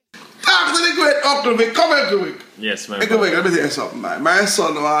up to me, come into it. Yes, my brother. Let me tell you something, man. My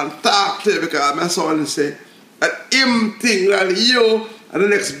son want to talk to you because my son say that him thing like you and the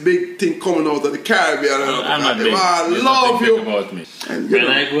next big thing coming out of the Caribbean. I'm not big. I love you. About me. And, when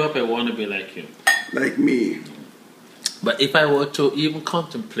I grow up, I want to be like you. Like me. But if I were to even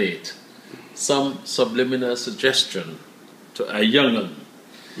contemplate some subliminal suggestion to a young'un,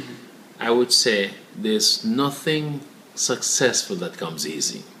 I would say there's nothing successful that comes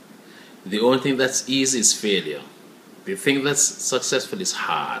easy. The only thing that's easy is failure. The thing that's successful is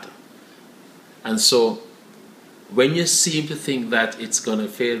hard. And so when you seem to think that it's going to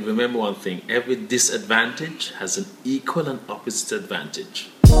fail, remember one thing: every disadvantage has an equal and opposite advantage.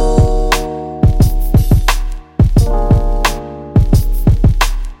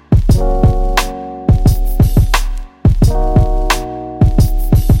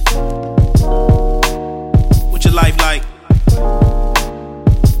 What's your life like?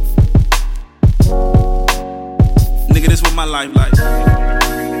 Nigga, this what my life like.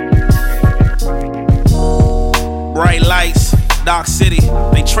 Bright lights, dark city,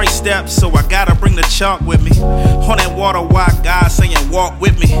 they trace steps, so I gotta bring the chalk with me. On that water, why God saying walk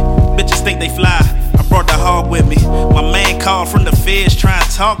with me. Bitches think they fly, I brought the hog with me. My man called from the feds trying to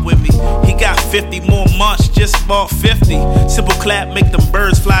talk with me. He got 50 more months, just bought 50. Simple clap, make them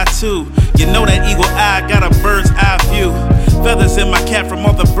birds fly too. You know that eagle eye got a bird's eye view. Feathers in my cap from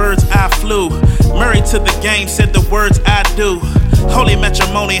all the birds I flew. Married to the game, said the words I do. Holy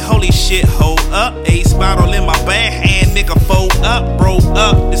matrimony, holy shit, hold up. Ace bottle in my bad hand, nigga fold up, bro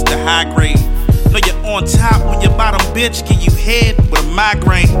up, it's the high grade. Know you're on top when your bottom bitch give you head with a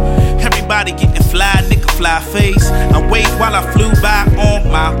migraine. Everybody getting fly, nigga fly face. I wait while I flew by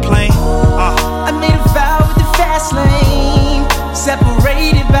on my plane. I made a vow with the fast lane,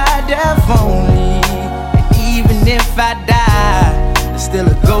 separated by death only. And even if I die, there's still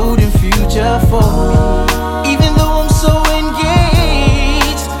a golden future for me. Even though I'm so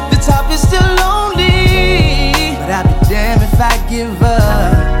engaged, the top is still lonely. But I'd be damned if I give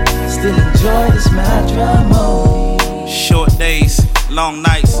up. Still enjoy this matrimony. Short days, long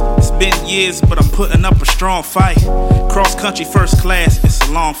nights. It's been years, but I'm putting up a strong fight. Cross country, first class, it's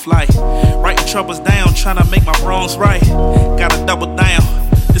a long flight. Writing troubles down, trying to make my wrongs right. Gotta double down.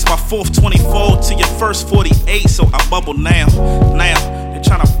 This my fourth 24 to your first 48, so I bubble now. Now, they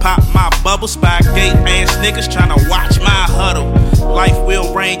tryna pop my bubble. Spygate ass niggas tryna watch my huddle. Life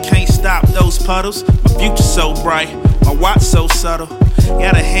will rain, can't stop those puddles. My future's so bright, my watch so subtle.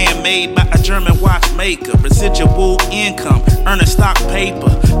 Got a handmade by a German watchmaker. Residual income, earning stock paper.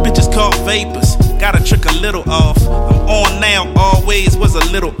 Bitches called vapors, gotta trick a little off. I'm on now, always was a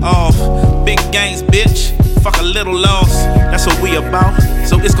little off. Big games, bitch, fuck a little loss. That's what we about,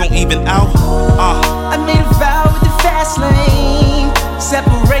 so it's gon' even out. I made a vow with the fast lane,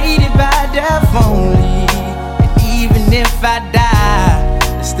 separated by death only. And even if I die,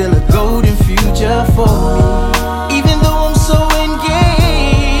 there's still a golden future for me. Even though I'm so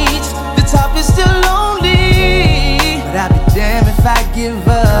engaged, the top is still lonely. But I'd be damned if I give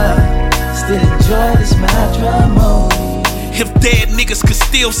up. Still enjoy this matrimony. If dead niggas could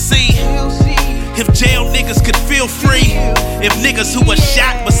still see, if jail niggas could feel free, if niggas who were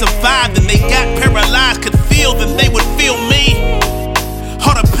shot but survived and they got paralyzed could feel, then they would feel me.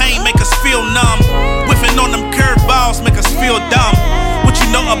 All the pain make us feel numb. Whiffing on them curveballs make us feel dumb. What you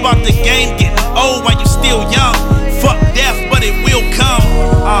know about the game getting old while you still young? Fuck death, but it will come.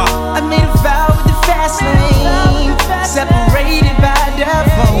 I made a vow with the fast lane, separated by death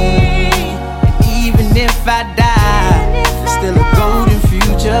only. And even if I die, there's still a golden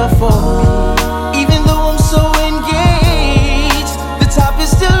future for me. Even though I'm so engaged, the top is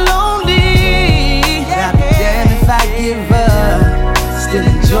still lonely. But I'd be damned if I give up. Still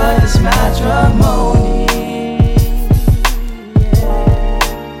enjoy this matrimony.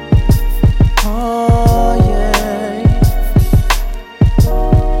 Oh yeah.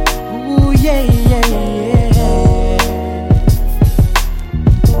 Ooh yeah, yeah, yeah.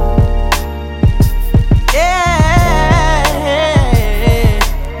 Yeah.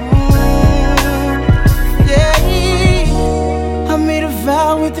 Yeah. I made a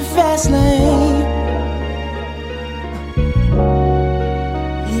vow with the fast lane.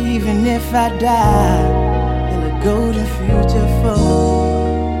 Even if I die, there's a golden future for me.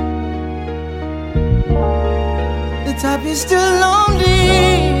 The top is still lonely.